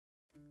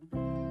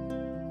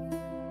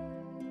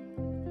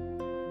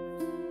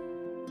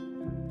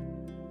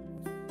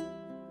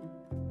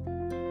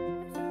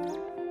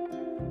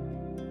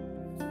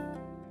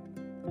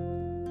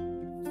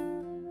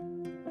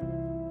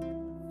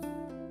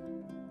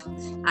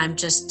I'm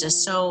just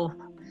so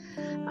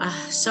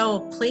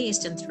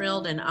pleased and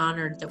thrilled and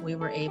honored that we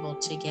were able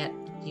to get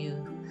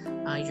you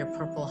your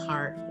Purple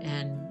Heart.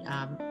 And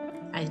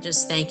I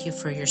just thank you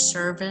for your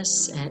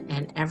service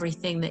and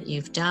everything that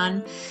you've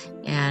done.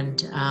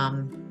 And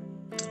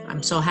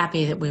I'm so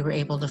happy that we were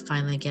able to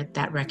finally get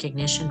that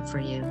recognition for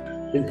you.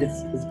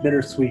 It's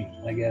bittersweet,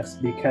 I guess,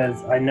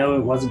 because I know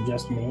it wasn't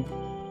just me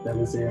that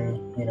was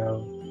in,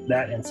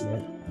 that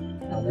incident.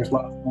 There's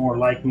lots more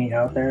like me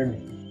out there,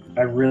 and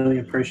I really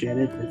appreciate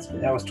it.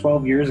 That was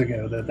 12 years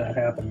ago that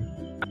happened,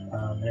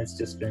 and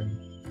it's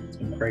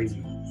been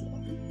crazy.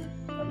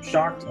 So I'm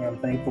shocked, and I'm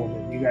thankful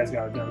that you guys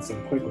got it done so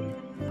quickly.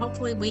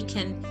 Hopefully we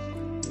can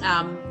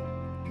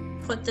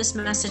put this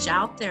message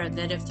out there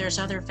that if there's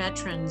other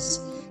veterans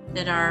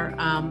that are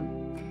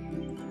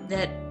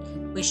that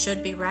we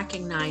should be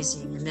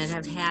recognizing and that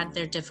have had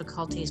their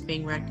difficulties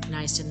being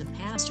recognized in the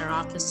past, our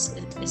office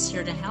is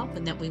here to help,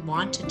 and that we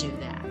want to do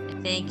that.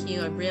 Thank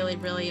you. I really,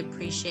 really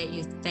appreciate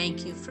you.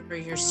 Thank you for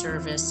your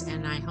service,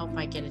 and I hope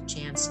I get a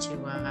chance to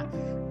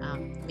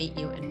meet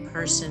you in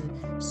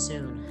person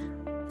soon.